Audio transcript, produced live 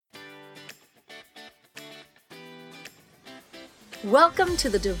Welcome to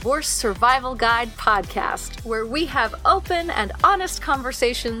the Divorce Survival Guide podcast, where we have open and honest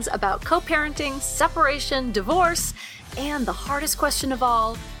conversations about co-parenting, separation, divorce, and the hardest question of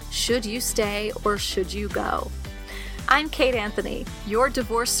all, should you stay or should you go? I'm Kate Anthony, your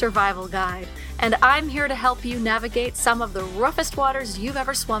divorce survival guide, and I'm here to help you navigate some of the roughest waters you've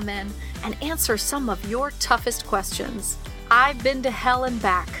ever swum in and answer some of your toughest questions. I've been to hell and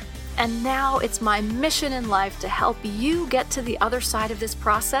back, and now it's my mission in life to help you get to the other side of this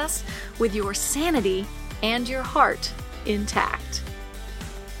process with your sanity and your heart intact.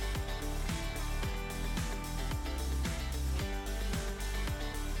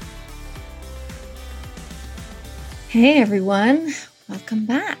 Hey everyone, welcome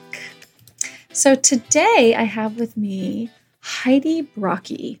back. So today I have with me Heidi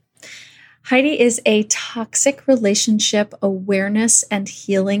Brocke. Heidi is a toxic relationship awareness and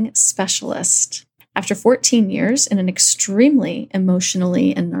healing specialist. After 14 years in an extremely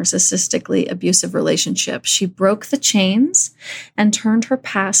emotionally and narcissistically abusive relationship, she broke the chains and turned her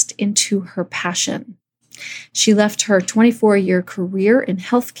past into her passion. She left her 24-year career in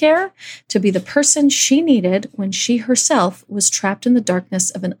healthcare to be the person she needed when she herself was trapped in the darkness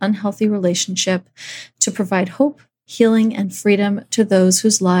of an unhealthy relationship to provide hope, healing, and freedom to those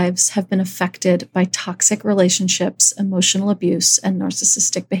whose lives have been affected by toxic relationships, emotional abuse, and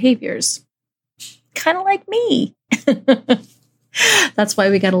narcissistic behaviors. Kind of like me. That's why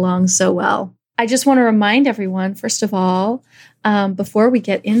we get along so well. I just want to remind everyone, first of all, before we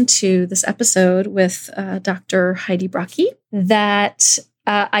get into this episode with Dr. Heidi Brocke, that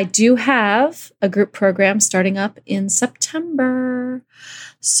I do have a group program starting up in September.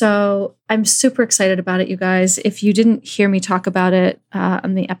 So I'm super excited about it, you guys. If you didn't hear me talk about it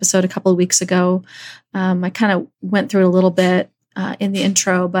on the episode a couple of weeks ago, I kind of went through it a little bit in the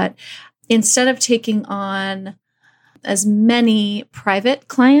intro, but instead of taking on as many private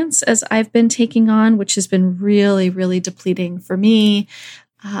clients as I've been taking on, which has been really, really depleting for me,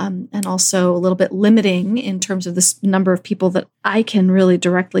 and also a little bit limiting in terms of this number of people that I can really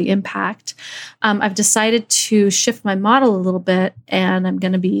directly impact. I've decided to shift my model a little bit, and I'm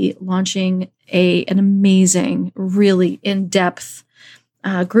going to be launching an amazing, really in-depth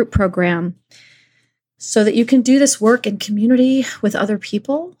group program so that you can do this work in community with other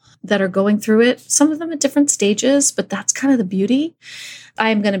people that are going through it, some of them at different stages, but that's kind of the beauty. I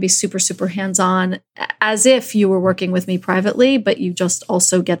am going to be super, super hands-on as if you were working with me privately, but you just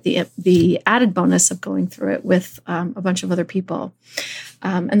also get the added bonus of going through it with a bunch of other people.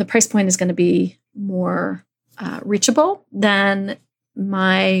 And the price point is going to be more reachable than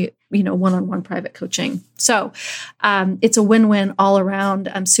my one-on-one private coaching. So it's a win-win all around.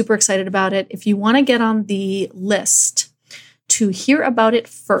 I'm super excited about it. If you want to get on the list to hear about it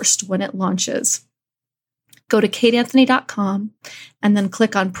first when it launches, go to kateanthony.com and then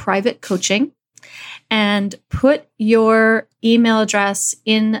click on private coaching and put your email address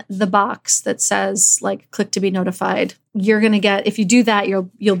in the box that says click to be notified. You're going to get, if you do that,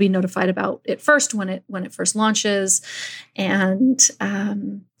 you'll be notified about it first when it first launches. And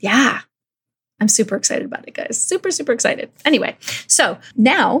yeah, I'm super excited about it, guys. Super, super excited. Anyway, so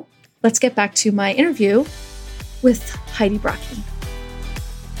now let's get back to my interview with Heidi Brocke.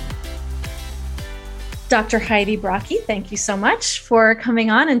 Dr. Heidi Brocke, thank you so much for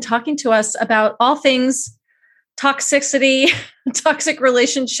coming on and talking to us about all things toxicity, toxic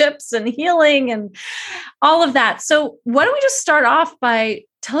relationships, and healing, and all of that. So why don't we just start off by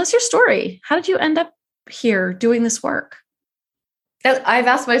tell us your story. How did you end up here doing this work? I've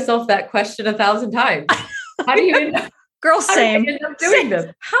asked myself that question 1,000 times. How do you end up? Girl, same. How did I end up doing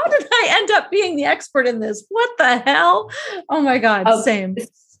this? How did I end up being the expert in this? What the hell? Oh my God, same.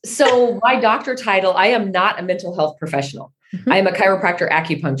 So my doctor title, I am not a mental health professional. Mm-hmm. I am a chiropractor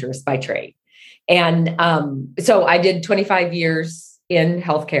acupuncturist by trade. And so I did 25 years in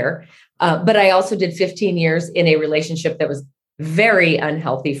healthcare, but I also did 15 years in a relationship that was very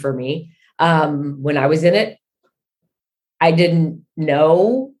unhealthy for me. When I was in it, I didn't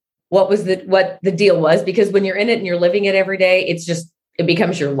know what the deal was, because when you're in it and you're living it every day, it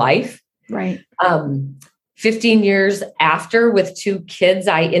becomes your life. Right. 15 years after, with 2 kids,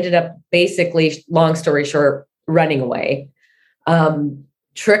 I ended up basically, long story short, running away.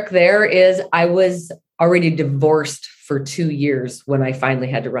 Trick there is I was already divorced for 2 years when I finally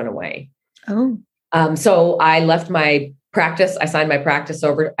had to run away. Oh. So I left my practice. I signed my practice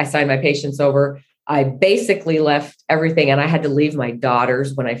over. I signed my patients over. I basically left everything, and I had to leave my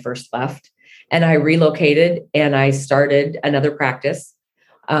daughters when I first left, and I relocated and I started another practice.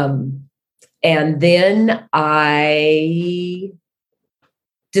 And then I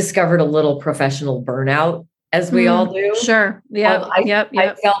discovered a little professional burnout as we all do. Sure. Yeah.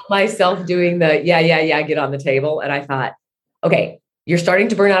 I felt myself doing the, get on the table. And I thought, okay, you're starting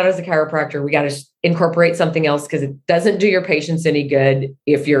to burn out as a chiropractor. We got to incorporate something else because it doesn't do your patients any good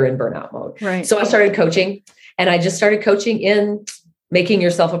if you're in burnout mode. Right. So I started coaching, and I just started coaching in making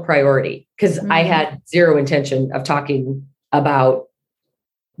yourself a priority because I had zero intention of talking about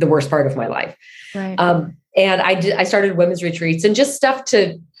the worst part of my life. Right. And I started women's retreats and just stuff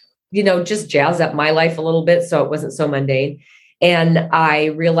to, just jazz up my life a little bit so it wasn't so mundane. And I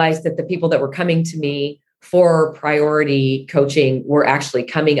realized that the people that were coming to me for priority coaching were actually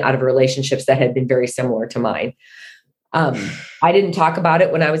coming out of relationships that had been very similar to mine. I didn't talk about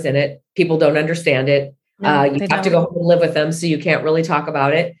it when I was in it. People don't understand it. No, you have to go home and live with them, so you can't really talk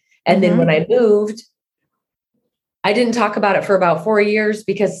about it. And then when I moved, I didn't talk about it for about 4 years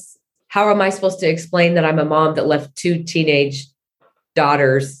because how am I supposed to explain that I'm a mom that left 2 teenage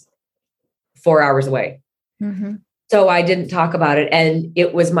daughters 4 hours away? So I didn't talk about it. And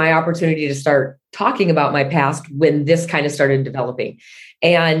it was my opportunity to start talking about my past when this kind of started developing.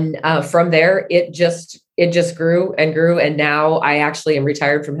 And from there, it just grew and grew. And now I actually am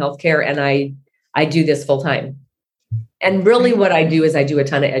retired from healthcare, and I do this full time. And really what I do is I do a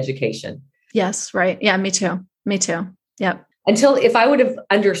ton of education. Yes. Right. Yeah. Me too. Yep. Until if I would have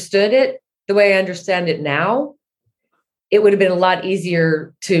understood it the way I understand it now, it would have been a lot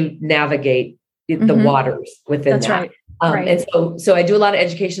easier to navigate the waters within That's that. Right. And so I do a lot of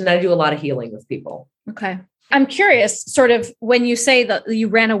education, and I do a lot of healing with people. Okay. I'm curious, sort of, when you say that you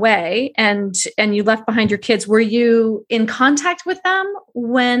ran away and you left behind your kids, were you in contact with them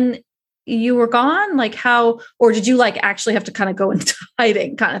when you were gone? Like how, or did you like actually have to kind of go into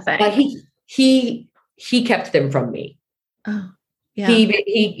hiding kind of thing? He kept them from me. Oh, yeah.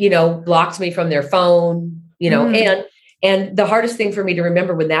 He blocked me from their phone, and the hardest thing for me to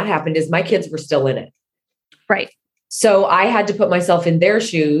remember when that happened is my kids were still in it. Right. So I had to put myself in their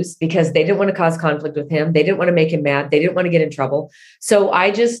shoes because they didn't want to cause conflict with him. They didn't want to make him mad. They didn't want to get in trouble. So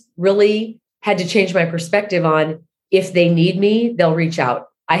I just really had to change my perspective on if they need me, they'll reach out.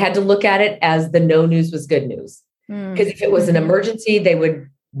 I had to look at it as the no news was good news. Because if it was an emergency,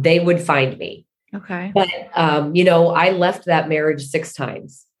 they would find me. Okay. But, I left that marriage 6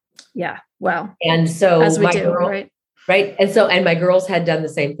 times. Yeah. Wow. And so as we do, right? Right. And my girls had done the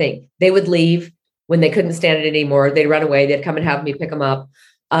same thing. They would leave when they couldn't stand it anymore. They'd run away. They'd come and have me pick them up.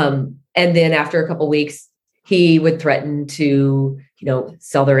 And then after a couple of weeks, he would threaten to,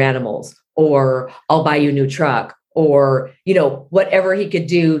 sell their animals, or I'll buy you a new truck, or, whatever he could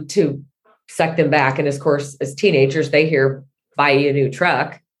do to suck them back. And of course, as teenagers, they hear buy you a new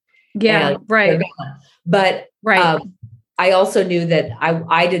truck. Yeah. Right. But I also knew that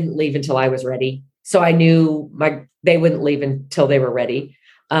I didn't leave until I was ready. So I knew they wouldn't leave until they were ready.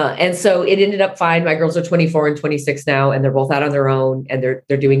 And so it ended up fine. My girls are 24 and 26 now, and they're both out on their own, and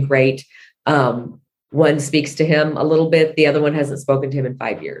they're doing great. One speaks to him a little bit. The other one hasn't spoken to him in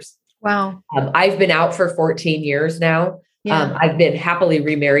 5 years. Wow. I've been out for 14 years now. Yeah. I've been happily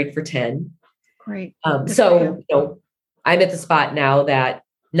remarried for 10. Great. So, I'm at the spot now that,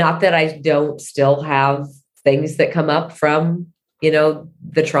 not that I don't still have things that come up from,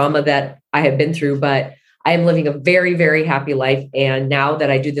 the trauma that I have been through, but I am living a very, very happy life. And now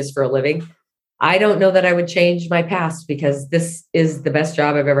that I do this for a living, I don't know that I would change my past because this is the best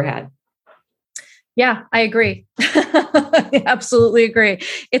job I've ever had. Yeah, I agree. I absolutely agree.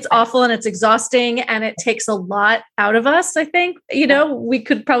 It's awful and it's exhausting and it takes a lot out of us. I think, we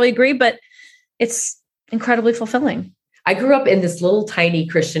could probably agree, but it's incredibly fulfilling. I grew up in this little tiny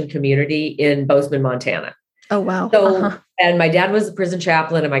Christian community in Bozeman, Montana. Oh, wow. So, and my dad was a prison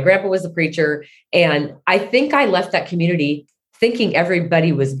chaplain and my grandpa was a preacher. And I think I left that community thinking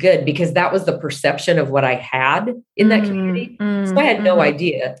everybody was good because that was the perception of what I had in that community. So I had no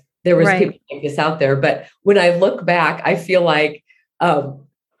idea there was people like this out there. But when I look back, I feel like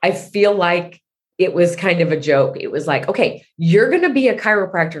it was kind of a joke. It was like, okay, you're going to be a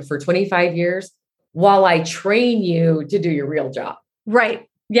chiropractor for 25 years while I train you to do your real job. Right.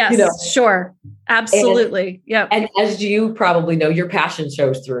 Yes, sure. Absolutely. Yeah. And as you probably know, your passion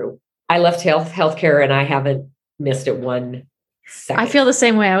shows through. I left healthcare and I haven't missed it one second. I feel the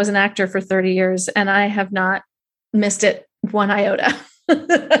same way. I was an actor for 30 years and I have not missed it one iota.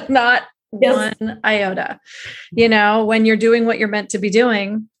 Not one iota. When you're doing what you're meant to be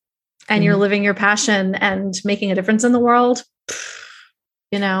doing and you're living your passion and making a difference in the world,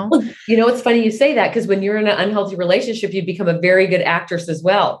 Well, it's funny you say that because when you're in an unhealthy relationship, you become a very good actress as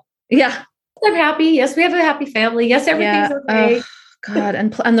well. Yeah. I'm happy. Yes, we have a happy family. Yes, everything's okay. God,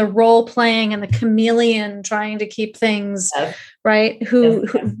 and the role playing and the chameleon trying to keep things Yes. right. Who,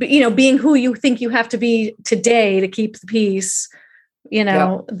 being who you think you have to be today to keep the peace.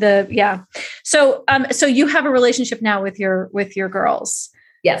 So, so you have a relationship now with your girls.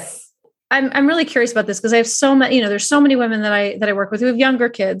 Yes. I'm really curious about this because I have so many, there's so many women that I work with who have younger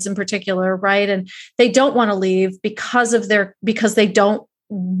kids in particular, right? And they don't want to leave because they don't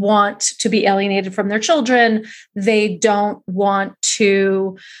want to be alienated from their children. They don't want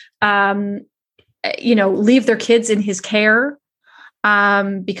to, leave their kids in his care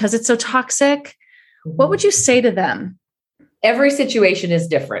because it's so toxic. What would you say to them? Every situation is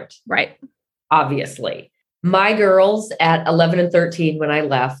different. Right. Obviously. My girls at 11 and 13, when I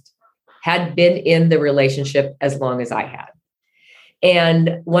left, had been in the relationship as long as I had.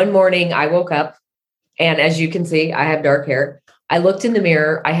 And one morning I woke up, and as you can see, I have dark hair. I looked in the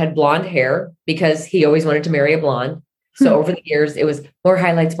mirror. I had blonde hair because he always wanted to marry a blonde. So over the years, it was more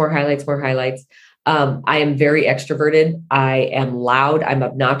highlights, more highlights, more highlights. I am very extroverted. I am loud. I'm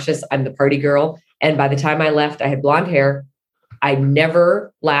obnoxious. I'm the party girl. And by the time I left, I had blonde hair. I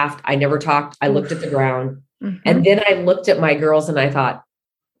never laughed. I never talked. I looked at the ground. Mm-hmm. And then I looked at my girls and I thought,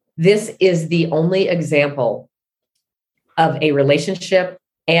 this is the only example of a relationship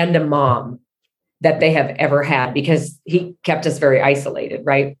and a mom that they have ever had, because he kept us very isolated,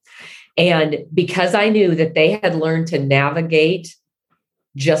 right? And because I knew that they had learned to navigate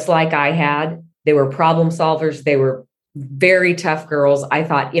just like I had, they were problem solvers. They were very tough girls. I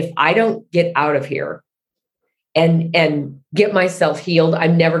thought, if I don't get out of here and get myself healed,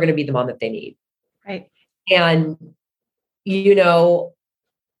 I'm never going to be the mom that they need. Right. And,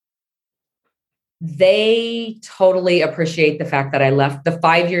 they totally appreciate the fact that I left. The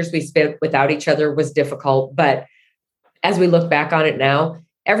 5 years we spent without each other was difficult, but as we look back on it now,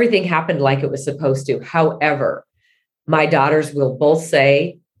 everything happened like it was supposed to. However, my daughters will both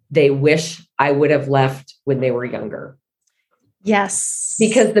say they wish I would have left when they were younger. Yes.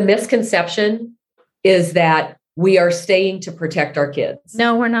 Because the misconception is that we are staying to protect our kids.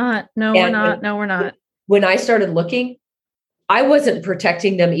 No, we're not. No, we're not. No, we're not. When I started looking, I wasn't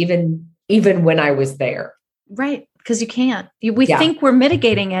protecting them even when I was there. Right. Because you can't. We think we're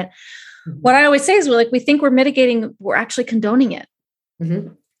mitigating it. What I always say is we think we're mitigating, we're actually condoning it.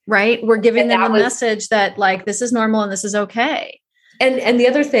 Mm-hmm. Right. We're giving them a message that this is normal and this is okay. And the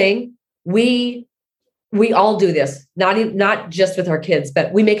other thing, we all do this, not just with our kids,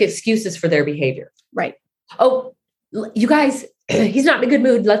 but we make excuses for their behavior. Right. Oh, you guys, he's not in a good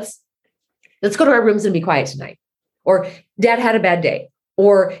mood. Let's go to our rooms and be quiet tonight. Or dad had a bad day.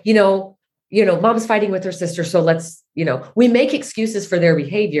 Or, mom's fighting with her sister. So let's, we make excuses for their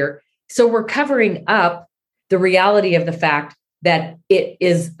behavior. So we're covering up the reality of the fact that it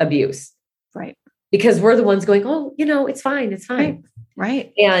is abuse. Right. Because we're the ones going, oh, it's fine. It's fine.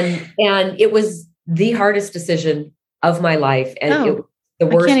 Right. And it was the hardest decision of my life. And it was the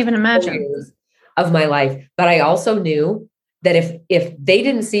worst. I can't even imagine. Of my life. But I also knew that if they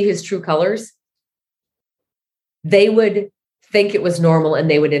didn't see his true colors, they would think it was normal and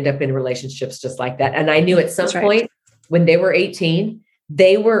they would end up in relationships just like that. And I knew at some point when they were 18,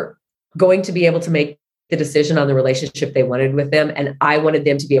 they were going to be able to make the decision on the relationship they wanted with them. And I wanted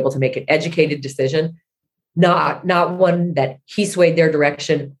them to be able to make an educated decision, not one that he swayed their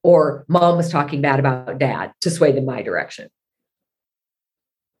direction or mom was talking bad about dad to sway them my direction.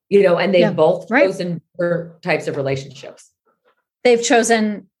 And they've both chosen different types of relationships. They've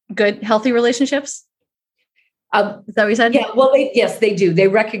chosen good, healthy relationships. Is that what you said? Yeah. Well, yes, they do. They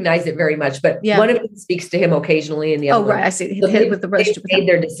recognize it very much, but one of them speaks to him occasionally, and the other. Oh, right. I see. So with the relationship. They made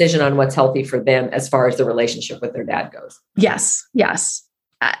their decision on what's healthy for them as far as the relationship with their dad goes. Yes. Yes.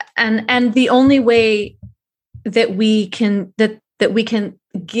 And the only way that we can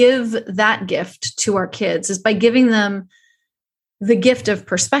give that gift to our kids is by giving them the gift of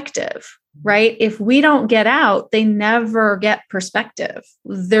perspective, right? If we don't get out, they never get perspective.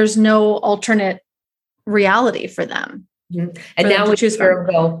 There's no alternate reality for them. Mm-hmm. And now we choose to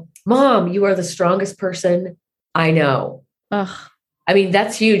go, Mom, you are the strongest person I know. Ugh. I mean,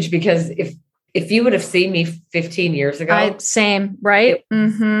 that's huge, because if you would have seen me 15 years ago. Same, right?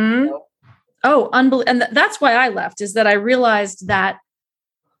 Oh, unbelievable. And that's why I left, is that I realized that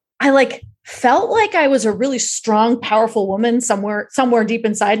I felt like I was a really strong, powerful woman somewhere deep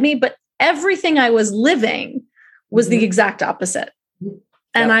inside me, but everything I was living was the exact opposite.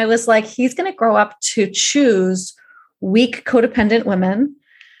 And I was like, he's going to grow up to choose weak, codependent women.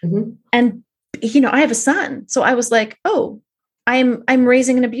 Mm-hmm. And, I have a son. So I was like, oh, I'm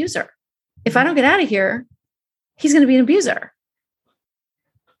raising an abuser. If I don't get out of here, he's going to be an abuser.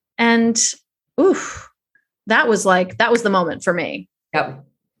 And that was the moment for me. Yep.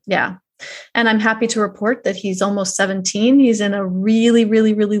 Yeah. And I'm happy to report that he's almost 17. He's in a really,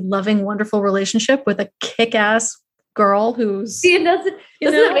 really, really loving, wonderful relationship with a kick-ass girl who's, See, it doesn't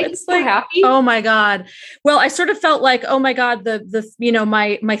that make you so happy? oh my God. Well, I sort of felt like, oh my God,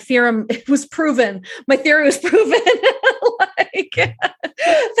 my theorem was proven. My theory was proven. Like,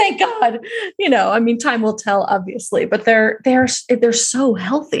 thank God. I mean, time will tell, obviously, but they're so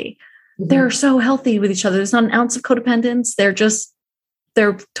healthy. Mm-hmm. They're so healthy with each other. There's not an ounce of codependence.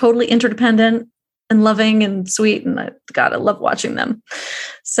 They're totally interdependent and loving and sweet. And I love watching them.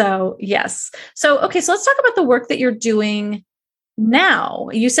 So yes. So, okay. So let's talk about the work that you're doing now.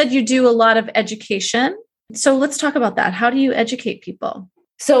 You said you do a lot of education. So let's talk about that. How do you educate people?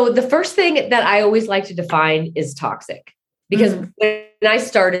 So the first thing that I always like to define is toxic, because when I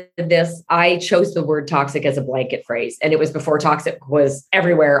started this, I chose the word toxic as a blanket phrase. And it was before toxic was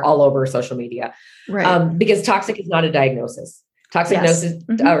everywhere, all over social media, right? Because toxic is not a diagnosis. Toxic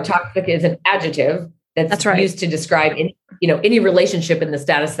is an adjective that's right. used to describe any relationship in the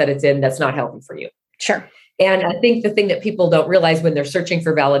status that it's in that's not healthy for you. Sure. And I think the thing that people don't realize when they're searching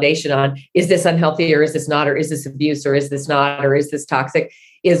for validation on, is this unhealthy or is this not, or is this abuse or is this not, or is this toxic,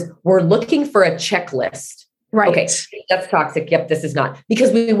 is we're looking for a checklist. Right. Okay, that's toxic. Yep, this is not,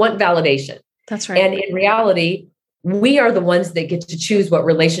 because we want validation. That's right. And in reality, we are the ones that get to choose what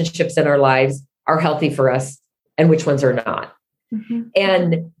relationships in our lives are healthy for us and which ones are not. Mm-hmm.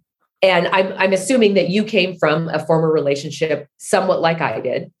 And I'm assuming that you came from a former relationship somewhat like I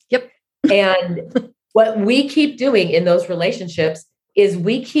did. Yep. And what we keep doing in those relationships is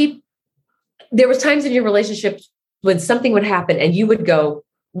there was times in your relationship when something would happen and you would go,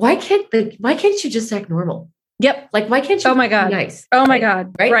 why can't you just act normal? Yep. Like, why can't you? Oh my God. Be nice? Oh my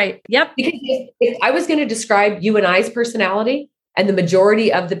God. Right. Right. Yep. Because if I was going to describe you and I's personality, and the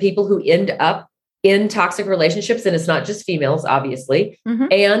majority of the people who end up in toxic relationships, and it's not just females, obviously. Mm-hmm.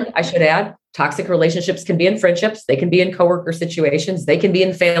 And I should add, toxic relationships can be in friendships. They can be in coworker situations. They can be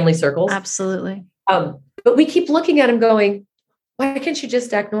in family circles. Absolutely. But we keep looking at them going, why can't you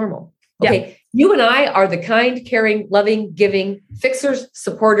just act normal? Okay. Yeah. You and I are the kind, caring, loving, giving, fixers,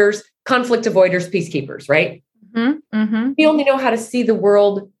 supporters, conflict avoiders, peacekeepers, right? Mm-hmm. Mm-hmm. We only know how to see the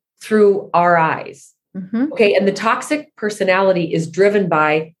world through our eyes. Mm-hmm. Okay. And the toxic personality is driven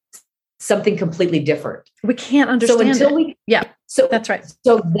by something completely different. We can't understand. So So that's right.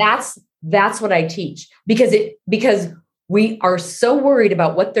 So that's what I teach, because we are so worried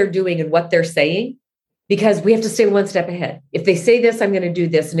about what they're doing and what they're saying, because we have to stay one step ahead. If they say this, I'm going to do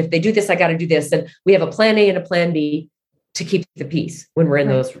this. And if they do this, I got to do this. And we have a plan A and a plan B to keep the peace when we're in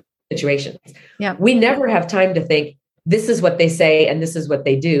those situations. Yeah. We never have time to think, this is what they say and this is what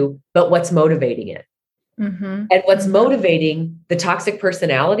they do, but what's motivating it? Mm-hmm. And what's motivating the toxic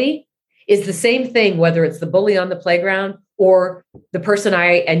personality is the same thing, whether it's the bully on the playground or the person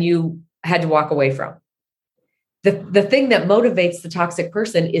I and you had to walk away from. The thing that motivates the toxic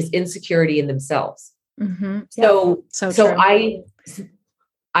person is insecurity in themselves. Mm-hmm. So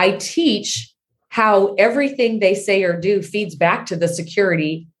I teach how everything they say or do feeds back to the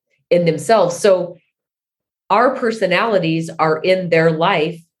security in themselves. So our personalities are in their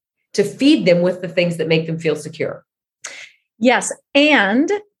life to feed them with the things that make them feel secure. Yes.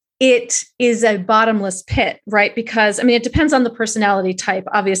 And it is a bottomless pit, right? Because it depends on the personality type,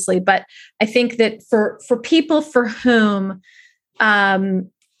 obviously, but I think that for people for whom, there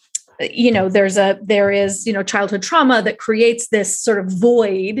is childhood trauma that creates this sort of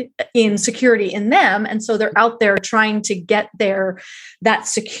void in security in them. And so they're out there trying to get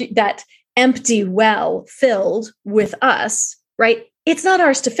that empty well filled with us, right? It's not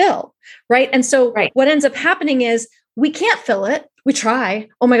ours to fill, right? And so what ends up happening is we can't fill it. We try.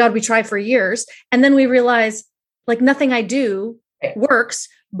 Oh my God, we try for years. And then we realize nothing I do works,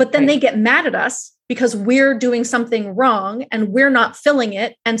 but then they get mad at us because we're doing something wrong and we're not filling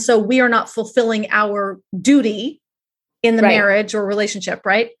it. And so we are not fulfilling our duty in the marriage or relationship,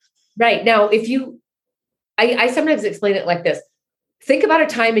 right? Right. Now, I sometimes explain it like this. Think about a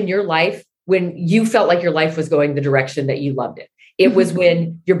time in your life when you felt like your life was going the direction that you loved it. It was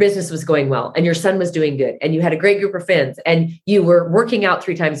when your business was going well and your son was doing good and you had a great group of friends and you were working out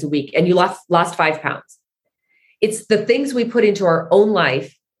 3 times a week and you lost 5 pounds. It's the things we put into our own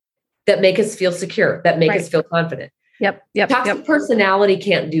life that make us feel secure, that make us feel confident. Yep. Toxic personality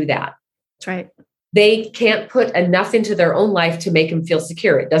can't do that. That's right. They can't put enough into their own life to make them feel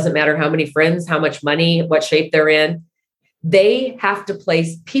secure. It doesn't matter how many friends, how much money, what shape they're in. They have to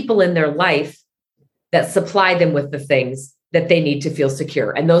place people in their life that supply them with the things that they need to feel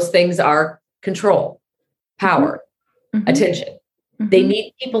secure. And those things are control, power, attention. Mm-hmm. They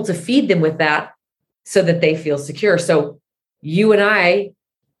need people to feed them with that so that they feel secure. So you and I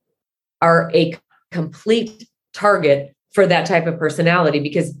are a complete target for that type of personality.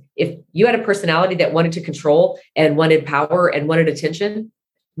 Because if you had a personality that wanted to control and wanted power and wanted attention,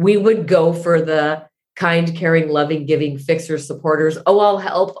 we would go for the kind, caring, loving, giving, fixers, supporters. Oh, I'll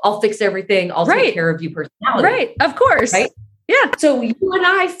help. I'll fix everything. I'll take care of you personality. Right. Of course. Right. Yeah. So you and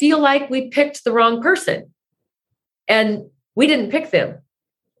I feel like we picked the wrong person, and we didn't pick them.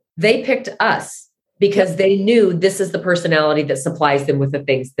 They picked us because they knew this is the personality that supplies them with the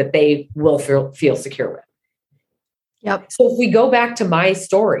things that they will feel secure with. Yep. So if we go back to my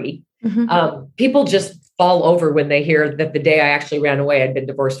story, people just fall over when they hear that the day I actually ran away, I'd been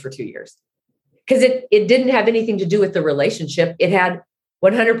divorced for 2 years. Because it didn't have anything to do with the relationship. It had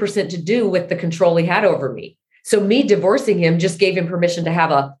 100% to do with the control he had over me. So me divorcing him just gave him permission to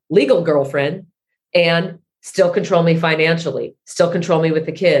have a legal girlfriend and still control me financially, still control me with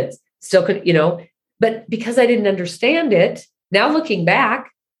the kids, but because I didn't understand it, now looking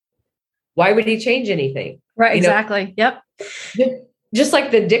back, why would he change anything? Right. Exactly. Yep. Just like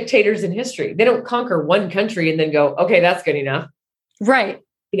the dictators in history, they don't conquer one country and then go, okay, that's good enough. Right.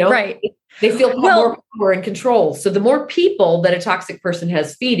 Right. They feel more power and control. So the more people that a toxic person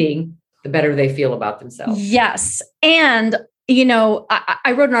has feeding, the better they feel about themselves. Yes. And,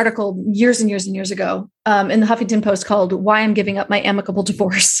 I wrote an article years and years and years ago in the Huffington Post called Why I'm Giving Up My Amicable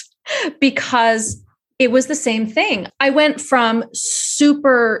Divorce, because it was the same thing. I went from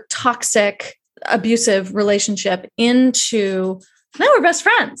super toxic, abusive relationship into now we're best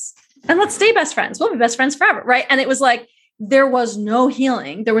friends and let's stay best friends. We'll be best friends forever. Right. And it was like, there was no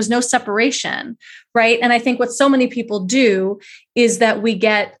healing. There was no separation. Right. And I think what so many people do is that we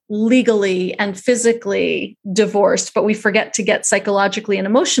get legally and physically divorced, but we forget to get psychologically and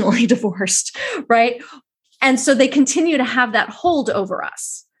emotionally divorced. Right. And so they continue to have that hold over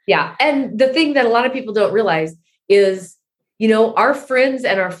us. Yeah. And the thing that a lot of people don't realize is, our friends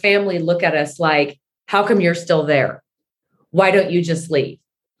and our family look at us like, how come you're still there? Why don't you just leave?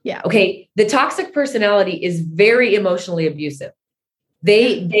 Yeah. Okay. The toxic personality is very emotionally abusive.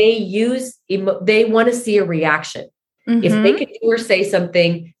 They want to see a reaction. If they could do or say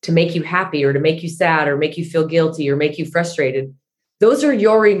something to make you happy or to make you sad or make you feel guilty or make you frustrated, those are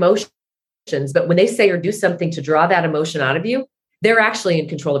your emotions. But when they say or do something to draw that emotion out of you, they're actually in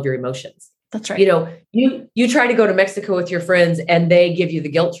control of your emotions. That's right. You try to go to Mexico with your friends and they give you the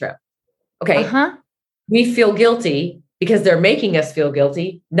guilt trip. Okay. We feel guilty because they're making us feel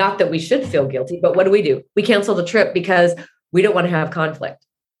guilty. Not that we should feel guilty, but what do? We cancel the trip because we don't want to have conflict.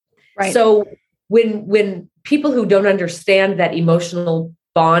 Right. So when people who don't understand that emotional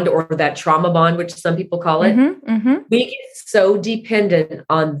bond or that trauma bond, which some people call it, we get so dependent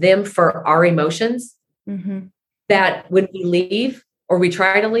on them for our emotions that when we leave or we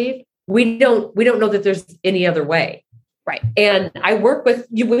try to leave, we don't know that there's any other way. Right. And I work with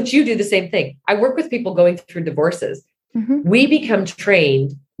you, which you do the same thing. I work with people going through divorces. We become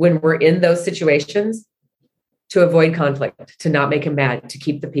trained when we're in those situations to avoid conflict, to not make them mad, to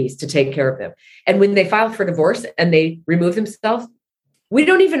keep the peace, to take care of them. And when they file for divorce and they remove themselves, we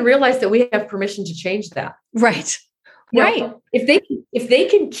don't even realize that we have permission to change that. Right. Right. If they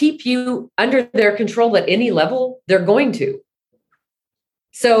can keep you under their control at any level, they're going to.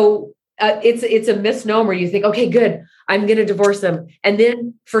 So it's a misnomer. You think, okay, good, I'm going to divorce them. And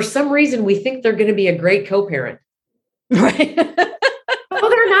then for some reason, we think they're going to be a great co-parent. Right. No,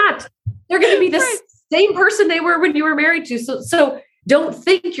 they're not. They're going to be the same person they were when you were married to. So don't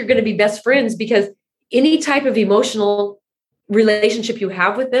think you're going to be best friends, because any type of emotional relationship you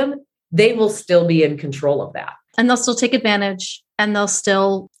have with them, they will still be in control of that. And they'll still take advantage, and they'll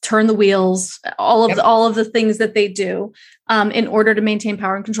still turn the wheels, all of the things that they do in order to maintain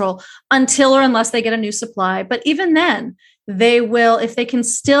power and control until or unless they get a new supply. But even then, they will, if they can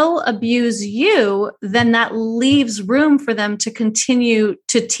still abuse you, then that leaves room for them to continue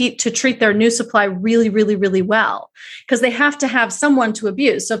to treat their new supply really, really, really well, because they have to have someone to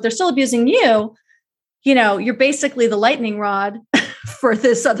abuse. So if they're still abusing you, you're basically the lightning rod for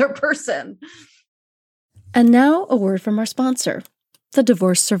this other person. And now a word from our sponsor, the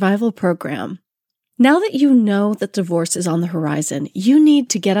Divorce Survival Program. Now that you know that divorce is on the horizon, you need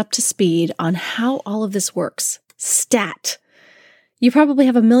to get up to speed on how all of this works. Stat. You probably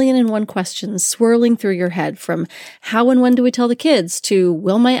have 1,000,001 questions swirling through your head, from how and when do we tell the kids to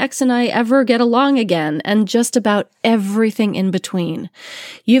will my ex and I ever get along again, and just about everything in between.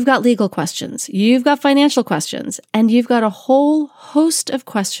 You've got legal questions, you've got financial questions, and you've got a whole host of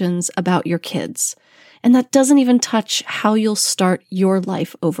questions about your kids. And that doesn't even touch how you'll start your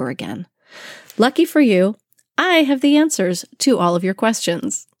life over again. Lucky for you, I have the answers to all of your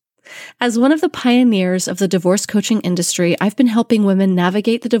questions. As one of the pioneers of the divorce coaching industry, I've been helping women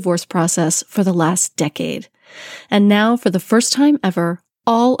navigate the divorce process for the last decade. And now, for the first time ever,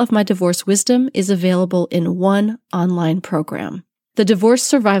 all of my divorce wisdom is available in one online program. The Divorce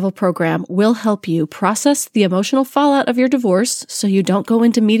Survival Program will help you process the emotional fallout of your divorce so you don't go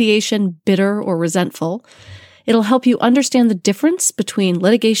into mediation bitter or resentful. It'll help you understand the difference between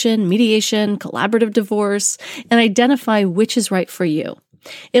litigation, mediation, collaborative divorce, and identify which is right for you.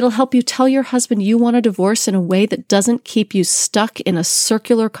 It'll help you tell your husband you want a divorce in a way that doesn't keep you stuck in a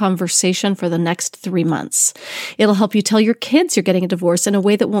circular conversation for the next 3 months. It'll help you tell your kids you're getting a divorce in a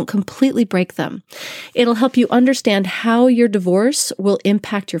way that won't completely break them. It'll help you understand how your divorce will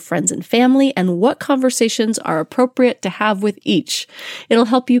impact your friends and family and what conversations are appropriate to have with each. It'll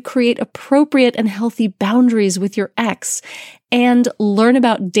help you create appropriate and healthy boundaries with your ex and learn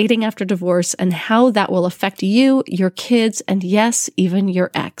about dating after divorce and how that will affect you, your kids, and yes, even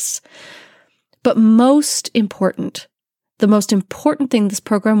your ex. But the most important thing this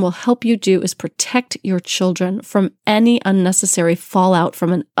program will help you do is protect your children from any unnecessary fallout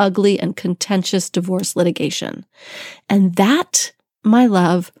from an ugly and contentious divorce litigation. And that, my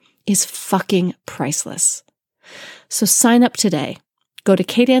love, is fucking priceless. So sign up today. Go to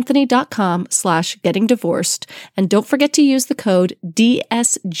kateanthony.com/gettingdivorced and don't forget to use the code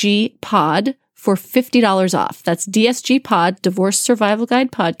DSGPOD for $50 off. That's DSGPOD, Divorce Survival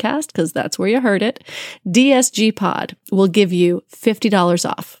Guide Podcast, because that's where you heard it. DSGPOD will give you $50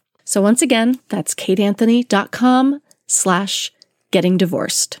 off. So once again, that's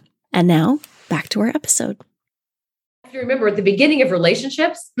kateanthony.com/gettingdivorced. And now back to our episode. You remember at the beginning of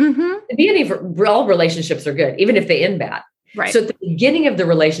relationships, the beginning of all relationships are good, even if they end bad. Right. So at the beginning of the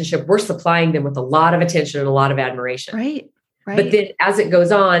relationship, we're supplying them with a lot of attention and a lot of admiration. Right. But then as it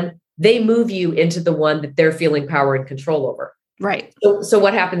goes on, they move you into the one that they're feeling power and control over. Right. So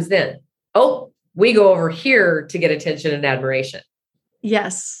what happens then? Oh, we go over here to get attention and admiration.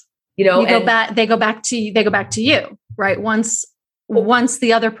 Yes. You know, they go back to you, right? Once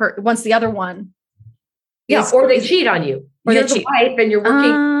the other one. Or they cheat on you. Or you're the wife and you're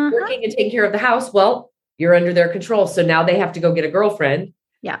working and taking care of the house. Well, you're under their control. So now they have to go get a girlfriend.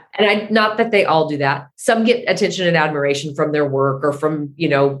 Yeah. And not that they all do that. Some get attention and admiration from their work or from,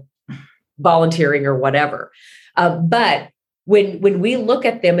 volunteering or whatever. But when we look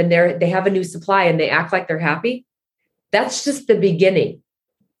at them and they have a new supply and they act like they're happy, that's just the beginning.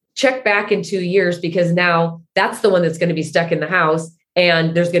 Check back in 2 years because now that's the one that's going to be stuck in the house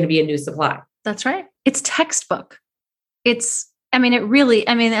and there's going to be a new supply. That's right. It's textbook. It really,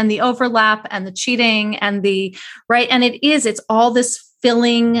 and the overlap and the cheating and and it's all this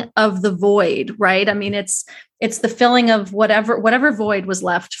filling of the void, right? It's the filling of whatever void was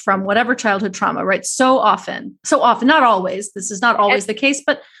left from whatever childhood trauma, right? So often, not always, this is not always the case,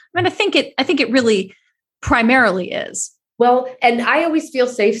 but I think it really primarily is. Well, and I always feel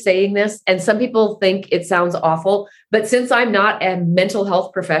safe saying this, and some people think it sounds awful, but since I'm not a mental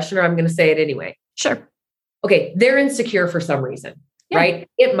health professional, I'm going to say it anyway. Sure. Okay, they're insecure for some reason, right?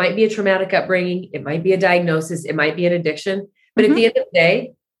 It might be a traumatic upbringing. It might be a diagnosis. It might be an addiction. But at the end of the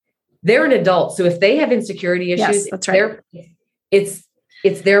day, they're an adult. So if they have insecurity issues, that's right. It's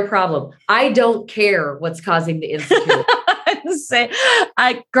their problem. I don't care what's causing the insecurity. I'm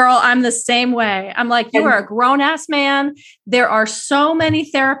the same way. I'm like, you are a grown-ass man. There are so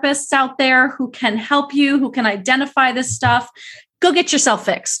many therapists out there who can help you, who can identify this stuff. Go get yourself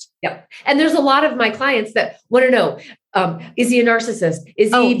fixed. Yep. And there's a lot of my clients that want to know, is he a narcissist? Is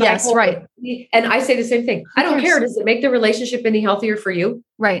he bipolar? Yes, right. And I say the same thing. I don't care. Does it make the relationship any healthier for you?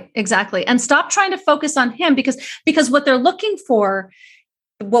 Right. Exactly. And stop trying to focus on him because what they're looking for,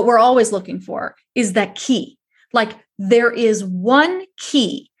 what we're always looking for is that key. Like there is one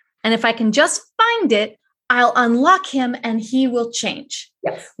key. And if I can just find it, I'll unlock him and he will change.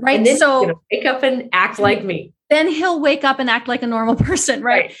 Yes. Right. And then so he's gonna wake up and act like me. Then he'll wake up and act like a normal person.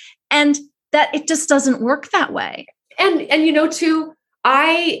 Right. And that it just doesn't work that way. And too,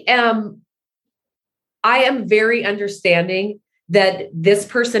 I am very understanding that this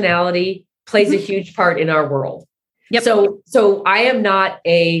personality plays a huge part in our world. Yep. So I am not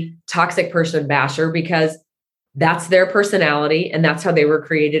a toxic person basher because that's their personality and that's how they were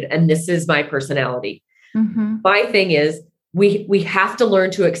created. And this is my personality. Mm-hmm. My thing is we have to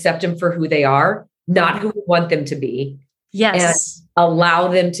learn to accept them for who they are, not who we want them to be. Yes. And allow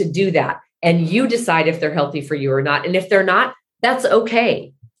them to do that. And you decide if they're healthy for you or not. And if they're not, that's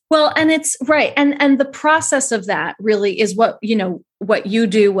okay. Well, and it's right. And the process of that really is what you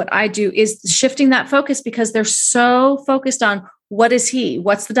do, what I do is shifting that focus because they're so focused on what is he?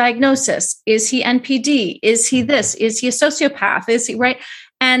 What's the diagnosis? Is he NPD? Is he this? Is he a sociopath? Is he right?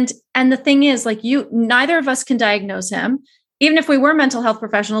 And the thing is, like, neither of us can diagnose him. Even if we were mental health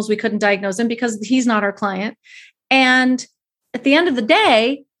professionals, we couldn't diagnose him because he's not our client. And at the end of the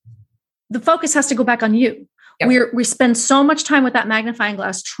day, the focus has to go back on you. Yep. We spend so much time with that magnifying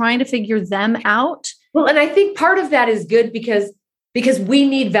glass trying to figure them out. Well, and I think part of that is good because we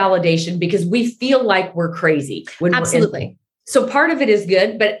need validation, because we feel like we're crazy. Absolutely. So part of it is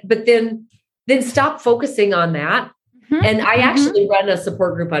good, but then stop focusing on that. Mm-hmm. And I actually run a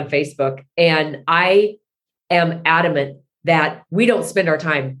support group on Facebook, and I am adamant that we don't spend our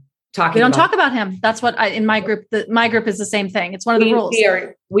time talking. We don't talk about him. That's what in my group. My group is the same thing. It's one of the rules.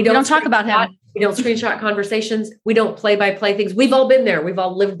 We don't talk about him. We don't screenshot conversations. We don't play-by-play things. We've all been there. We've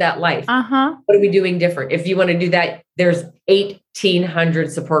all lived that life. What are we doing different? If you want to do that, there's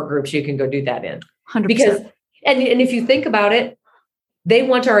 1,800 support groups you can go do that in. 100%. Because, and if you think about it, they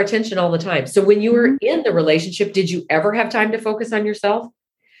want our attention all the time. So when you were in the relationship, did you ever have time to focus on yourself?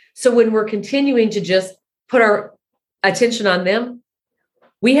 So when we're continuing to just put our attention on them,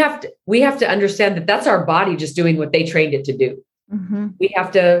 we have to understand that that's our body just doing what they trained it to do. Mm-hmm. We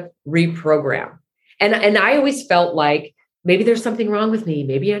have to reprogram. And I always felt like maybe there's something wrong with me.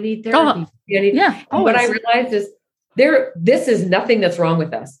 Maybe I need therapy. And what I realized is this is nothing that's wrong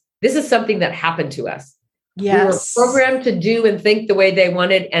with us. This is something that happened to us. Yes. We were programmed to do and think the way they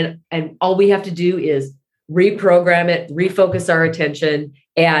wanted. And all we have to do is reprogram it, refocus our attention,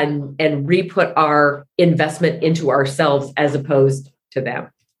 and re-put our investment into ourselves as opposed to them.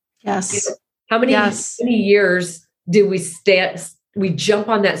 Yes. How many years do we jump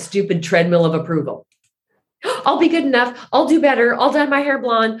on that stupid treadmill of approval? I'll be good enough. I'll do better. I'll dye my hair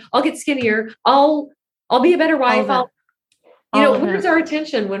blonde. I'll get skinnier. I'll be a better wife. Where's our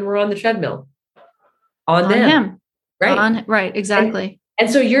attention when we're on the treadmill? On them. Him. Right. Right. Exactly. And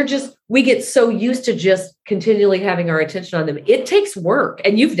so we get so used to just continually having our attention on them. It takes work,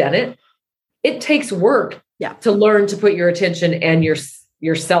 and you've done it. It takes work to learn to put your attention and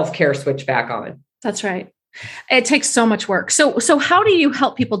your self-care switch back on. That's right. It takes so much work. So how do you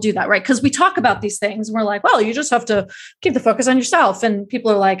help people do that? Right. Because we talk about these things and we're like, well, you just have to keep the focus on yourself. And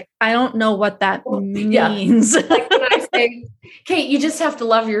people are like, I don't know what that means. Like when I say, Kate, you just have to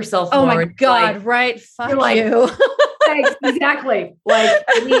love yourself. Oh more. My God. Like, right. Fuck you. Exactly. Like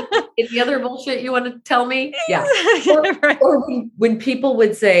any other bullshit you want to tell me? Yeah. Or when people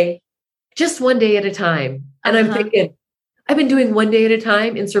would say, just one day at a time. And I'm thinking, I've been doing one day at a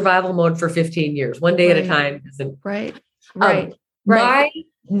time in survival mode for 15 years. One day at a time isn't right. My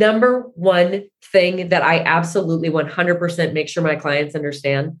number one thing that I absolutely 100% make sure my clients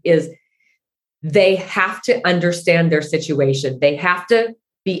understand is they have to understand their situation. They have to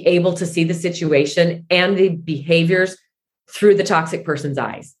be able to see the situation and the behaviors through the toxic person's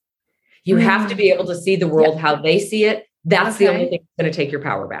eyes. You have to be able to see the world how they see it. That's the only thing that's going to take your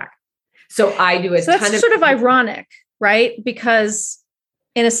power back. So I do a ton of... That's sort of ironic, right? Because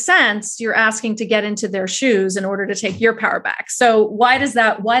in a sense, you're asking to get into their shoes in order to take your power back. So why does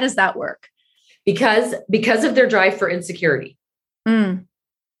that work? Because of their drive for insecurity.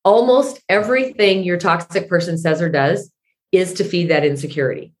 Almost everything your toxic person says or does is to feed that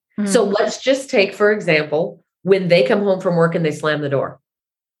insecurity. So let's just take, for example, when they come home from work and they slam the door.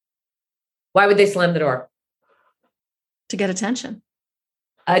 Why would they slam the door? To get attention.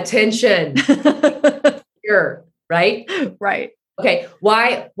 Attention. Sure. Right? Right. Okay.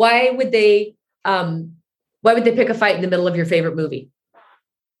 Why would they pick a fight in the middle of your favorite movie?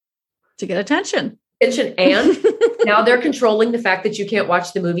 To get attention. And now they're controlling the fact that you can't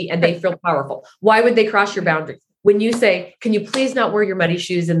watch the movie and they feel powerful. Why would they cross your boundaries? When you say, can you please not wear your muddy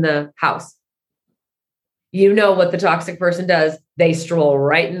shoes in the house? You know what the toxic person does. They stroll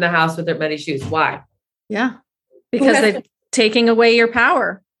right in the house with their muddy shoes. Why? Yeah. Because they're taking away your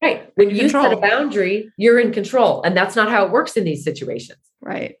power. Right. When you set a boundary, you're in control. And that's not how it works in these situations.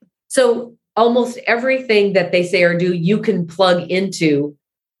 Right. So almost everything that they say or do, you can plug into,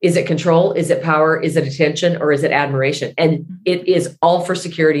 is it control? Is it power? Is it attention? Or is it admiration? And it is all for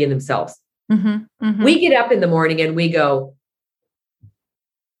security in themselves. We get up in the morning and we go,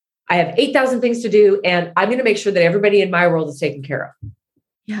 I have 8,000 things to do, and I'm going to make sure that everybody in my world is taken care of.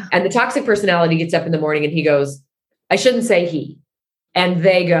 Yeah. And the toxic personality gets up in the morning and he goes, I shouldn't say he. And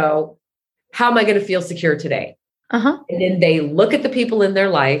they go, how am I going to feel secure today? And then they look at the people in their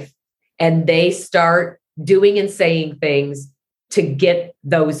life and they start doing and saying things to get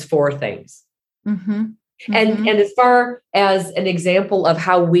those four things. And as far as an example of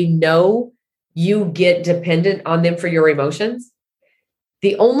how we know you get dependent on them for your emotions,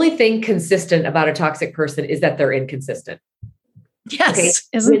 the only thing consistent about a toxic person is that they're inconsistent. Yes. Okay?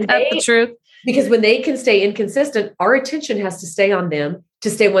 Isn't that the truth? Because when they can stay inconsistent, our attention has to stay on them to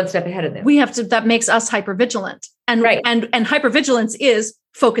stay one step ahead of them. We have to, that makes us hypervigilant. And, right. and hypervigilance is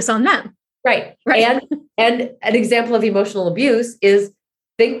focus on them. Right. Right. And an example of emotional abuse is,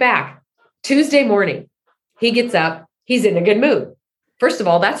 think back, Tuesday morning, he gets up, he's in a good mood. First of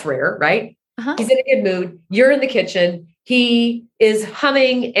all, that's rare, right? Uh-huh. He's in a good mood. You're in the kitchen. He is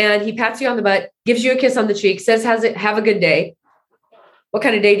humming and he pats you on the butt, gives you a kiss on the cheek, says, have a good day. What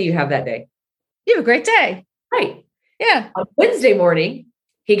kind of day do you have that day? You have a great day. Right. Yeah. On Wednesday morning,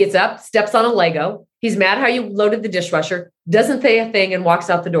 he gets up, steps on a Lego. He's mad how you loaded the dishwasher, doesn't say a thing, and walks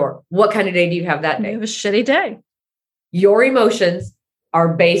out the door. What kind of day do you have that day? You have a shitty day. Your emotions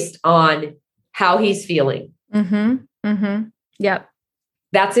are based on how he's feeling. Mm-hmm. Mm-hmm. Yep.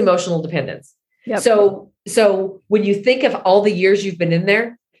 That's emotional dependence. Yep. So when you think of all the years you've been in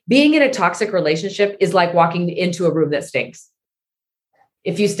there, being in a toxic relationship is like walking into a room that stinks.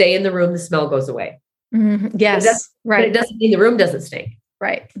 If you stay in the room, the smell goes away. Mm-hmm. Yes. Right. But it doesn't mean the room doesn't stink.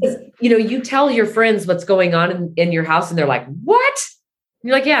 Right. You tell your friends what's going on in your house and they're like, what? And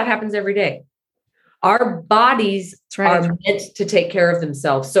you're like, yeah, it happens every day. Our bodies are meant to take care of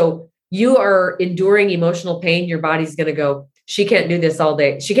themselves. So you are enduring emotional pain. Your body's going to go, she can't do this all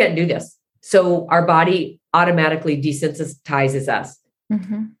day. She can't do this. So our body automatically desensitizes us.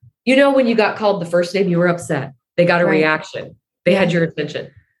 Mm-hmm. When you got called the first name, you were upset. They got a reaction. They had your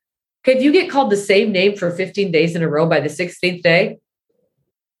attention. Okay. If you get called the same name for 15 days in a row, by the 16th day,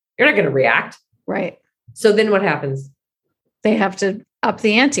 you're not going to react. Right. So then what happens? They have to up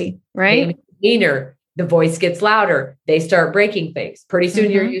the ante, right? Meaner. The voice gets louder. They start breaking things. Pretty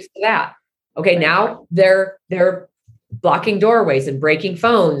soon you're used to that. Okay. Now they're blocking doorways and breaking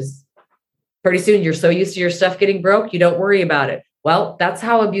phones. Pretty soon you're so used to your stuff getting broke, you don't worry about it. Well, that's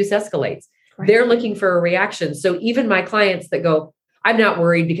how abuse escalates. Right. They're looking for a reaction. So even my clients that go, I'm not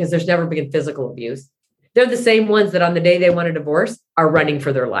worried because there's never been physical abuse. They're the same ones that on the day they want a divorce are running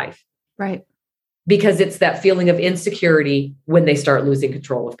for their life. Right. Because it's that feeling of insecurity when they start losing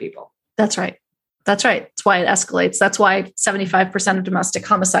control of people. That's right. That's right. That's why it escalates. That's why 75% of domestic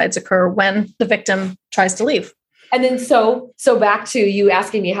homicides occur when the victim tries to leave. And then so back to you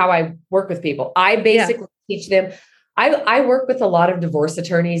asking me how I work with people. I basically teach them. I work with a lot of divorce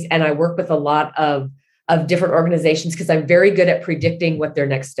attorneys and I work with a lot of different organizations because I'm very good at predicting what their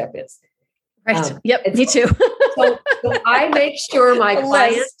next step is. Right. Yep. Me too. so I make sure my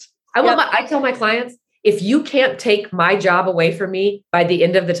clients, I tell my clients, if you can't take my job away from me by the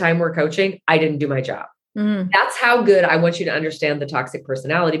end of the time we're coaching, I didn't do my job. Mm. That's how good I want you to understand the toxic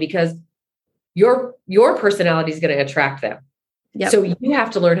personality, because your personality is going to attract them. Yep. So you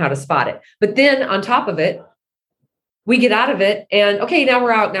have to learn how to spot it. But then on top of it, we get out of it and okay, now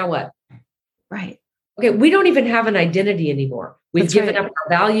we're out. Now what? Right. Okay. We don't even have an identity anymore. We've given up our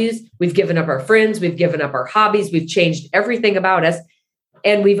values. We've given up our friends. We've given up our hobbies. We've changed everything about us.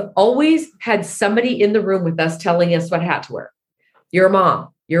 And we've always had somebody in the room with us telling us what hat to wear. You're a mom,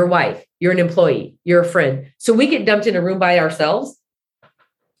 you're a wife, you're an employee, you're a friend. So we get dumped in a room by ourselves.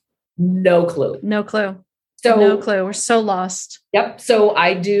 No clue. No clue. We're so lost. Yep. So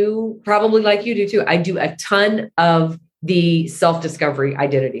I do, probably like you do too, I do a ton of the self-discovery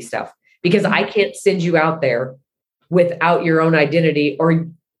identity stuff because I can't send you out there without your own identity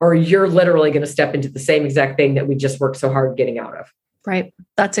or you're literally going to step into the same exact thing that we just worked so hard getting out of. Right.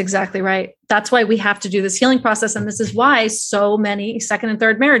 That's exactly right. That's why we have to do this healing process. And this is why so many second and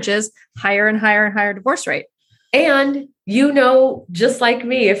third marriages higher and higher and higher divorce rate. And just like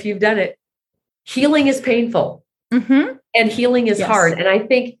me, if you've done it, healing is painful and healing is hard. And I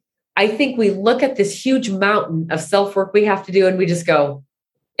think we look at this huge mountain of self-work we have to do and we just go,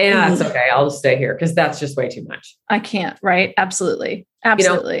 it's okay. I'll just stay here because that's just way too much. I can't. Right. Absolutely.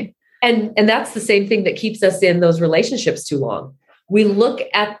 Absolutely. And that's the same thing that keeps us in those relationships too long. We look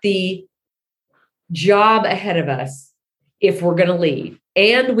at the job ahead of us if we're going to leave,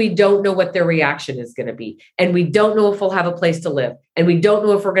 and we don't know what their reaction is going to be. And we don't know if we'll have a place to live. And we don't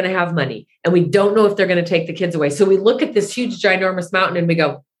know if we're going to have money. And we don't know if they're going to take the kids away. So we look at this huge, ginormous mountain and we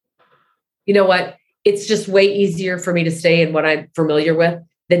go, you know what? It's just way easier for me to stay in what I'm familiar with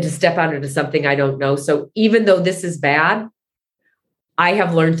than to step out into something I don't know. So even though this is bad, I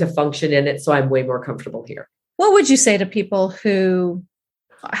have learned to function in it. So I'm way more comfortable here. What would you say to people who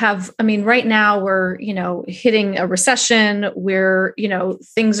right now we're, hitting a recession where,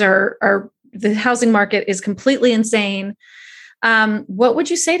 things are the housing market is completely insane. What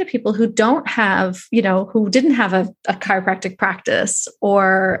would you say to people who don't have, who didn't have a chiropractic practice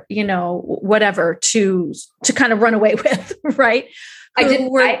or, whatever to kind of run away with, right? I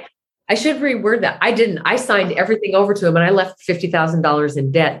should reword that. I didn't. I signed everything over to him and I left $50,000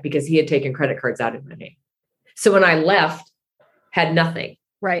 in debt because he had taken credit cards out of my name. So when I left, had nothing.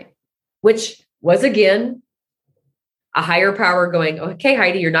 Right. Which was, again, a higher power going, okay,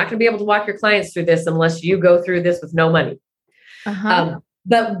 Heidi, you're not going to be able to walk your clients through this unless you go through this with no money.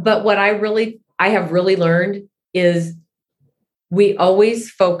 But what I have really learned is we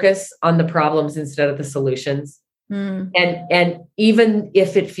always focus on the problems instead of the solutions. And even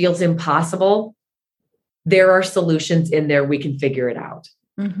if it feels impossible, there are solutions in there. We can figure it out.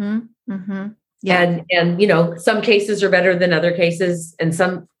 Yeah. And some cases are better than other cases. And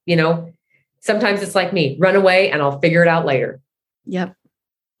some, sometimes it's like me, run away and I'll figure it out later. Yep.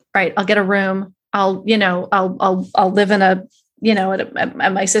 Right. I'll get a room. I'll live in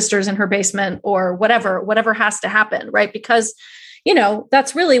at my sister's in her basement or whatever has to happen. Right. Because,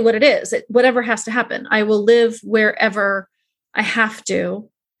 that's really what it is. Whatever has to happen. I will live wherever I have to.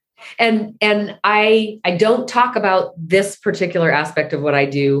 And I don't talk about this particular aspect of what I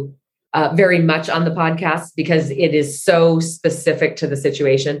do very much on the podcast because it is so specific to the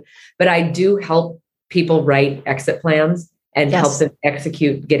situation, but I do help people write exit plans and help them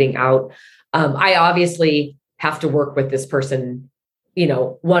execute getting out. I obviously have to work with this person,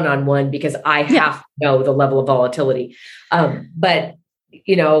 one-on-one because I have to know the level of volatility. But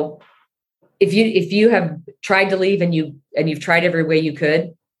if you have tried to leave and you've tried every way you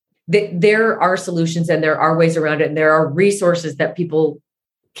could, there are solutions and there are ways around it. And there are resources that people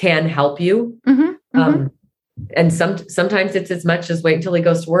can help you. And sometimes it's as much as wait until he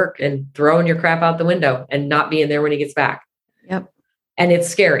goes to work and throwing your crap out the window and not being there when he gets back. Yep. And it's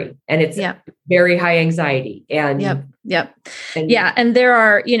scary and it's very high anxiety. And And there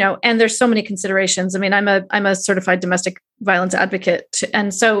are, and there's so many considerations. I mean, I'm a certified domestic violence advocate.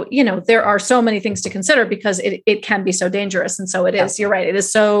 And so, there are so many things to consider because it can be so dangerous. And so it is, you're right. It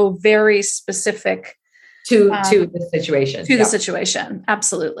is so very specific to the situation. The situation.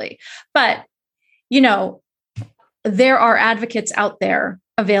 Absolutely. But, there are advocates out there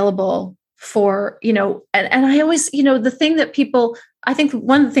available for, and I always, the thing that I think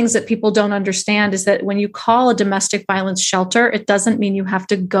one of the things that people don't understand is that when you call a domestic violence shelter, it doesn't mean you have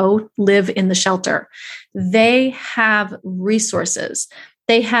to go live in the shelter. They have resources.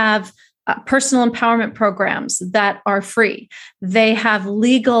 They have personal empowerment programs that are free. They have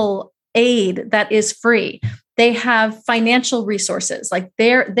legal aid that is free. They have financial resources. Like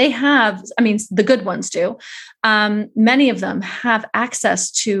they have, the good ones do. Many of them have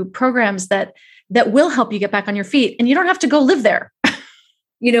access to programs that will help you get back on your feet, and you don't have to go live there.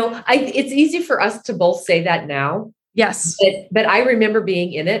 It's easy for us to both say that now. Yes. But I remember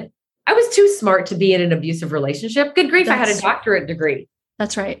being in it. I was too smart to be in an abusive relationship. Good grief. I had a doctorate degree.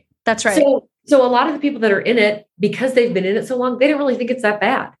 That's right. That's right. So a lot of the people that are in it, because they've been in it so long, they don't really think it's that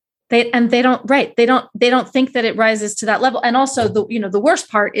bad. They don't think that it rises to that level. And also the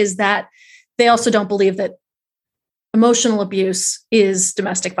worst part is that they also don't believe that emotional abuse is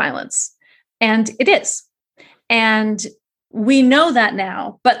domestic violence. And it is. And we know that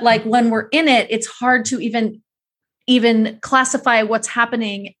now, but like when we're in it, it's hard to even classify what's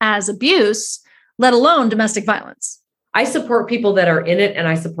happening as abuse, let alone domestic violence. I support people that are in it and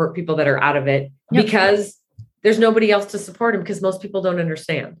I support people that are out of it because there's nobody else to support them because most people don't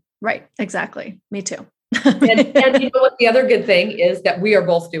understand. Right. Exactly. Me too. and what the other good thing is that we are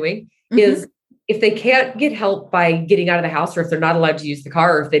both doing is if they can't get help by getting out of the house, or if they're not allowed to use the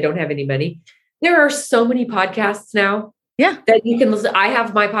car, or if they don't have any money, there are so many podcasts now that you can listen. I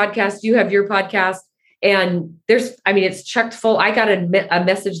have my podcast, you have your podcast, and it's checked full. I got a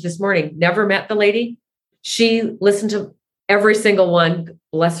message this morning, never met the lady. She listened to every single one.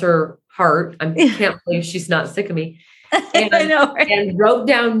 Bless her heart. I can't believe she's not sick of me. And, I know, right? And wrote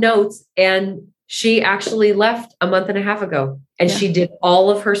down notes, and she actually left a month and a half ago, and she did all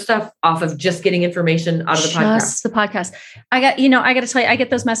of her stuff off of just getting information out of the podcast. Just the podcast. I got to tell you, I get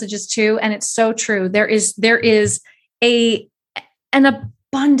those messages too. And it's so true. There is an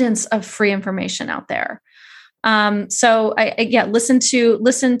abundance of free information out there. So listen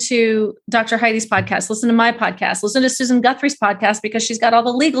to Dr. Heidi's podcast, listen to my podcast, listen to Susan Guthrie's podcast, because she's got all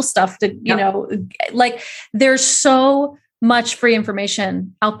the legal stuff to, there's so much free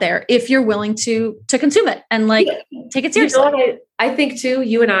information out there if you're willing to consume it and take it seriously. I think too,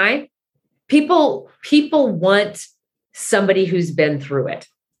 you and I, people want somebody who's been through it.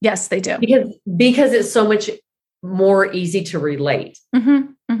 Yes, they do. Because it's so much more easy to relate,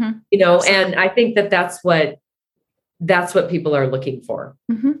 and I think that's what people are looking for.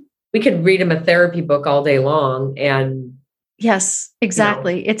 We could read them a therapy book all day long. And yes,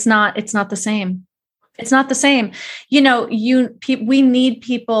 exactly. It's not the same. It's not the same. We need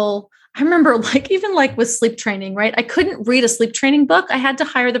people. I remember even with sleep training, right? I couldn't read a sleep training book. I had to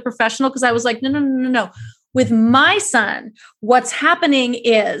hire the professional because I was like, no. with my son, what's happening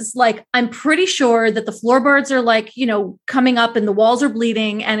is like, I'm pretty sure that the floorboards are like, coming up and the walls are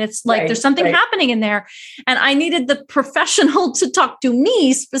bleeding. And it's like, there's something happening in there. And I needed the professional to talk to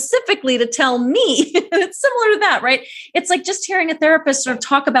me specifically to tell me. It's similar to that, right? It's like just hearing a therapist sort of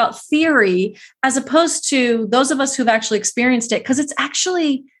talk about theory as opposed to those of us who've actually experienced it. Cause it's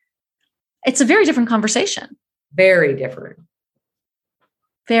a very different conversation. Very different.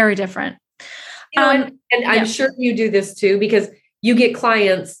 Very different. And I'm sure you do this too, because you get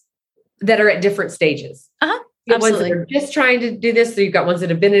clients that are at different stages. You got ones that are just trying to do this. So you've got ones that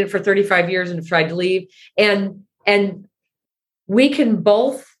have been in it for 35 years and have tried to leave. And we can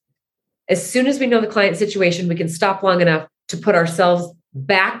both, as soon as we know the client situation, we can stop long enough to put ourselves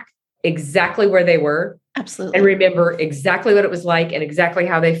back exactly where they were. Absolutely. And remember exactly what it was like and exactly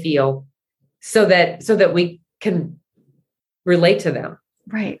how they feel so that we can relate to them.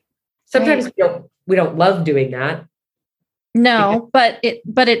 Right. Sometimes we don't love doing that. No, but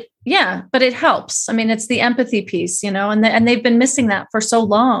it helps. I mean, it's the empathy piece, and they've been missing that for so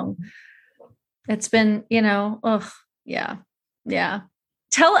long. It's been, yeah.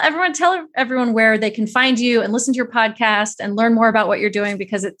 Tell everyone where they can find you and listen to your podcast and learn more about what you're doing,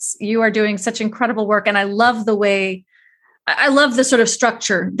 because you are doing such incredible work. And I love the sort of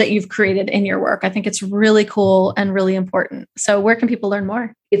structure that you've created in your work. I think it's really cool and really important. So where can people learn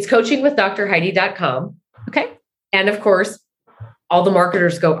more? It's coachingwithdrheidi.com. Okay. And of course, all the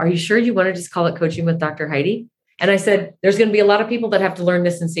marketers go, are you sure you want to just call it Coaching with Dr. Heidi? And I said, there's going to be a lot of people that have to learn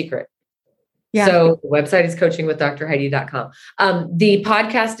this in secret. Yeah. So the website is coachingwithdrheidi.com. The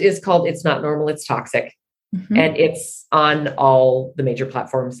podcast is called It's Not Normal, It's Toxic. Mm-hmm. And it's on all the major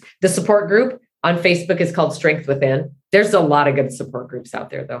platforms. The support group on Facebook is called Strength Within. There's a lot of good support groups out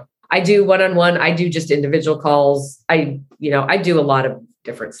there, though. I do one-on-one. I do just individual calls. I do a lot of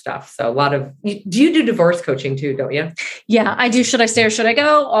different stuff. So do you do divorce coaching too, don't you? Yeah, I do. Should I stay or should I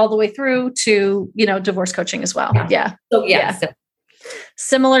go, all the way through to, divorce coaching as well. Yeah. So yeah.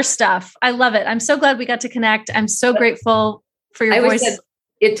 Similar stuff. I love it. I'm so glad we got to connect. I'm so grateful for your voice. Said,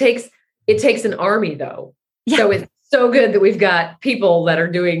 it takes an army though. Yeah. So it's so good that we've got people that are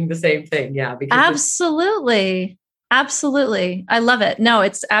doing the same thing. Yeah. Absolutely. Absolutely. I love it. No,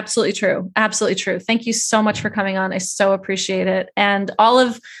 it's absolutely true. Absolutely true. Thank you so much for coming on. I so appreciate it. And all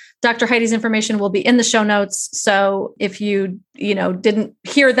of Dr. Heidi's information will be in the show notes. So if you didn't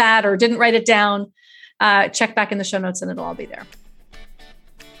hear that or didn't write it down, check back in the show notes and it'll all be there.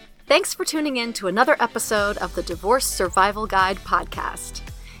 Thanks for tuning in to another episode of the Divorce Survival Guide podcast.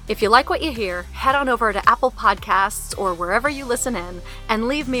 If you like what you hear, head on over to Apple Podcasts or wherever you listen in and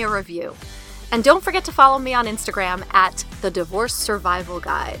leave me a review. And don't forget to follow me on Instagram at The Divorce Survival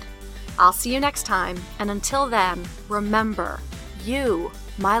Guide. I'll see you next time. And until then, remember, you,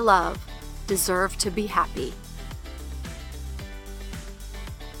 my love, deserve to be happy.